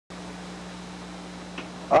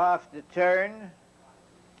Off the turn.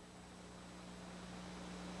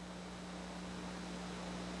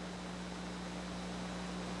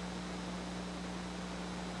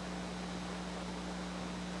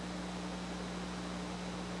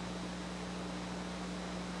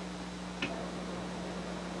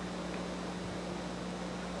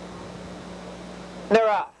 They're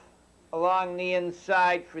off. Along the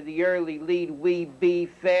inside for the early lead, We Be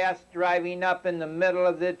Fast, driving up in the middle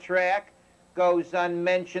of the track. Goes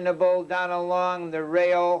Unmentionable down along the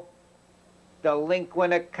rail.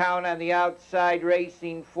 Delinquent Account on the outside,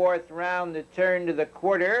 racing fourth round. The turn to the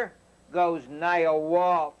quarter goes Nile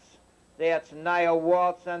Waltz. That's Nile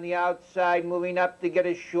Waltz on the outside, moving up to get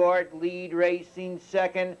a short lead, racing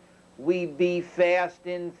second. We Be Fast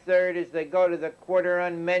in third as they go to the quarter.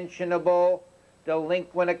 Unmentionable.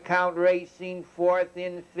 Delinquent Account racing fourth.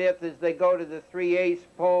 In fifth as they go to the 3/8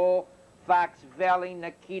 pole. Fox Valley,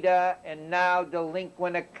 Nikita, and now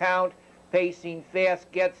Delinquent Account pacing fast,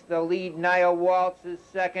 gets the lead. Nile Waltz is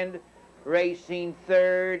second, racing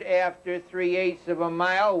third after 3/8 of a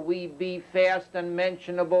mile. We Be Fast,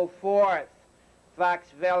 Unmentionable fourth.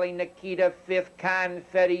 Fox Valley, Nikita fifth.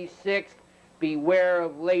 Confetti sixth. Beware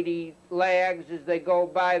of Lady Lags as they go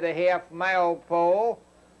by the half-mile pole.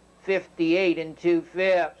 58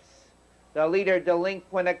 2/5. The leader,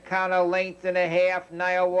 Delinquent Account, a length and a half.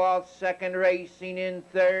 Nile Waltz second, racing in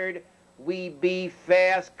third. We Be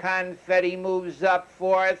Fast. Confetti moves up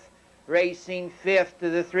fourth, racing fifth to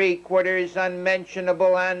the 3/4.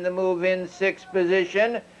 Unmentionable on the move in sixth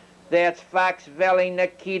position. That's Fox Valley,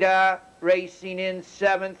 Nikita, racing in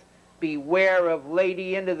seventh. Beware of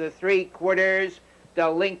Lady into the 3/4.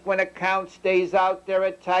 Delinquent Account stays out there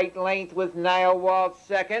a tight length with Nile Waltz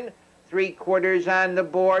second. 3/4 on the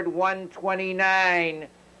board, 129.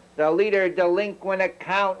 The leader, Delinquent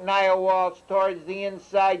Account, Nile Waltz towards the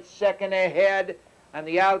inside, second ahead. On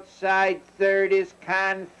the outside, third is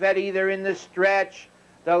Confetti. They're in the stretch.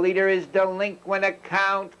 The leader is Delinquent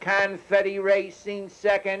Account. Confetti racing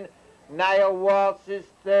second. Nile Waltz is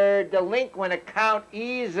third. Delinquent Account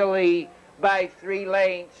easily by 3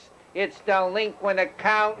 lengths. It's Delinquent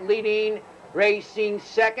Account leading, racing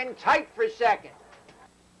second, tight for second.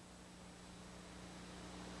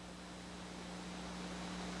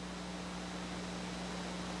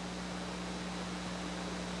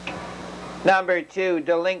 Number 2,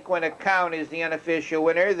 Delinquent Account is the unofficial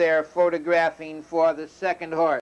winner. They're photographing for the second horse.